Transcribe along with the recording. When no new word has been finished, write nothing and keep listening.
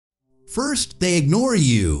First they ignore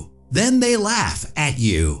you, then they laugh at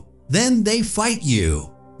you, then they fight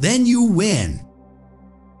you, then you win.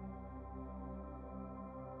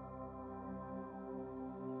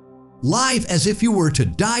 Live as if you were to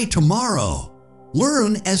die tomorrow.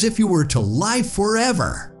 Learn as if you were to live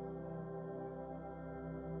forever.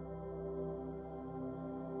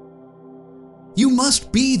 You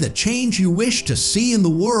must be the change you wish to see in the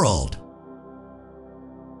world.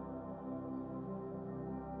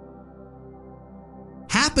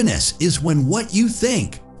 Happiness is when what you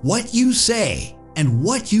think, what you say, and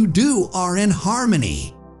what you do are in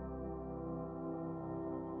harmony.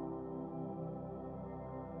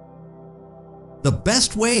 The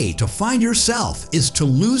best way to find yourself is to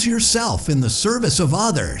lose yourself in the service of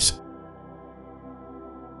others.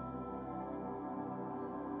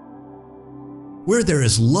 Where there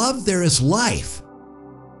is love, there is life.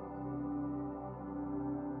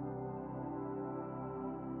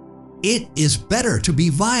 It is better to be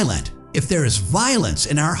violent if there is violence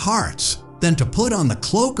in our hearts than to put on the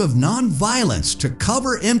cloak of non-violence to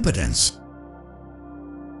cover impotence.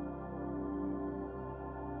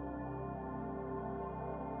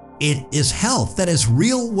 It is health that is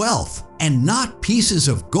real wealth and not pieces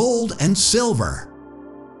of gold and silver.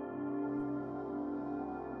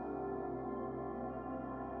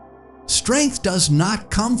 Strength does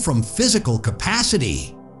not come from physical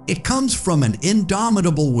capacity. It comes from an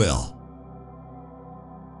indomitable will.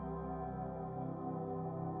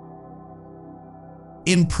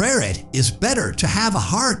 In prayer, it is better to have a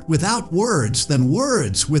heart without words than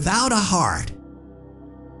words without a heart.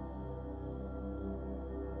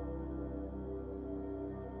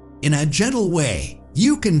 In a gentle way,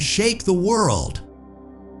 you can shake the world.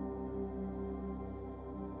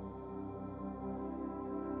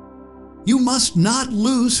 You must not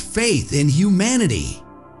lose faith in humanity.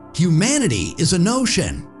 Humanity is an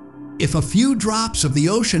ocean. If a few drops of the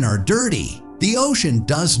ocean are dirty, the ocean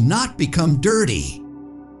does not become dirty.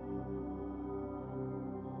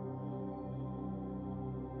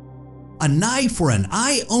 An eye for an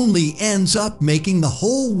eye only ends up making the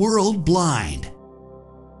whole world blind.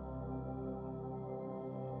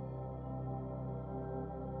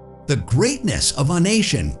 The greatness of a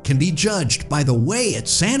nation can be judged by the way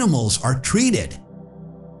its animals are treated.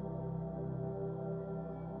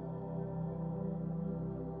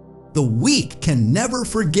 The weak can never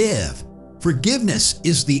forgive. Forgiveness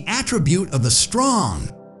is the attribute of the strong.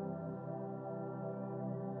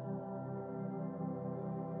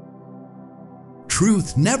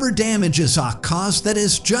 Truth never damages a cause that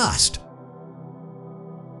is just.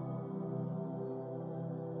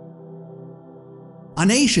 A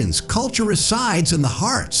nation's culture resides in the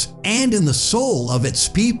hearts and in the soul of its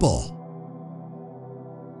people.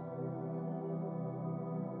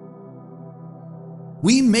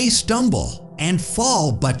 We may stumble and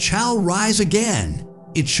fall, but shall rise again.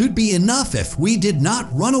 It should be enough if we did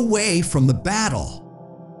not run away from the battle.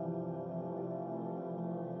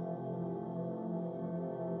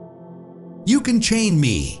 You can chain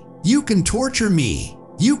me, you can torture me,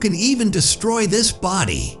 you can even destroy this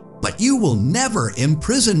body, but you will never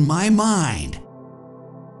imprison my mind.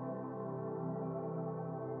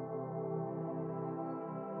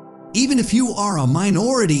 Even if you are a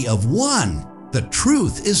minority of one, the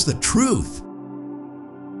truth is the truth.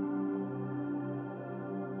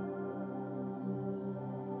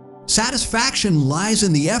 Satisfaction lies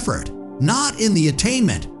in the effort, not in the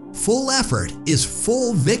attainment. Full effort is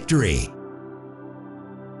full victory.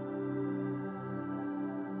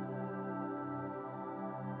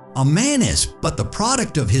 A man is but the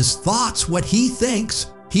product of his thoughts. What he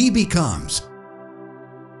thinks, he becomes.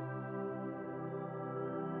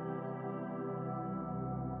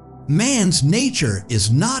 Man's nature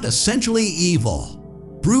is not essentially evil.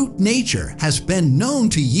 Brute nature has been known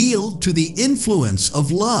to yield to the influence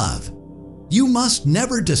of love. You must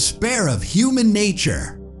never despair of human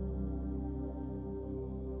nature.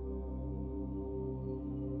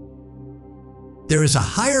 There is a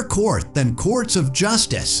higher court than courts of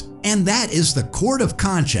justice, and that is the court of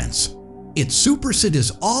conscience. It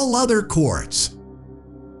supersedes all other courts.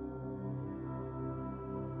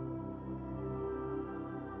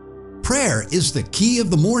 Prayer is the key of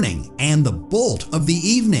the morning and the bolt of the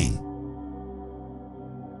evening.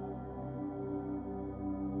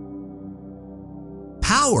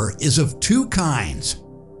 Power is of two kinds.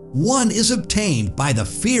 One is obtained by the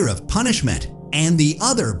fear of punishment, and the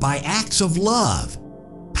other by acts of love.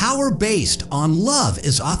 Power based on love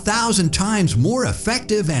is 1,000 times more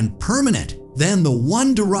effective and permanent than the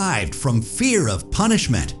one derived from fear of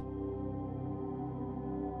punishment.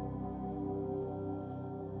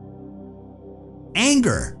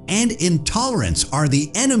 Anger and intolerance are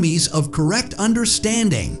the enemies of correct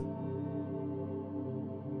understanding.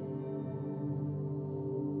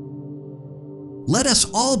 Let us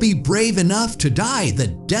all be brave enough to die the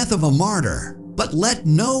death of a martyr, but let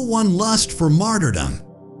no one lust for martyrdom.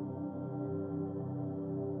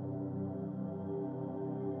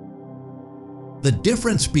 The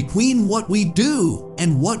difference between what we do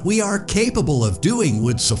and what we are capable of doing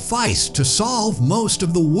would suffice to solve most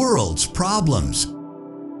of the world's problems.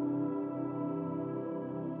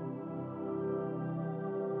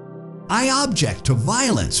 I object to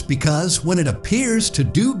violence because when it appears to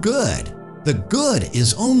do good, the good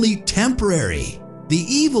is only temporary. The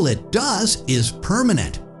evil it does is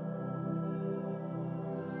permanent.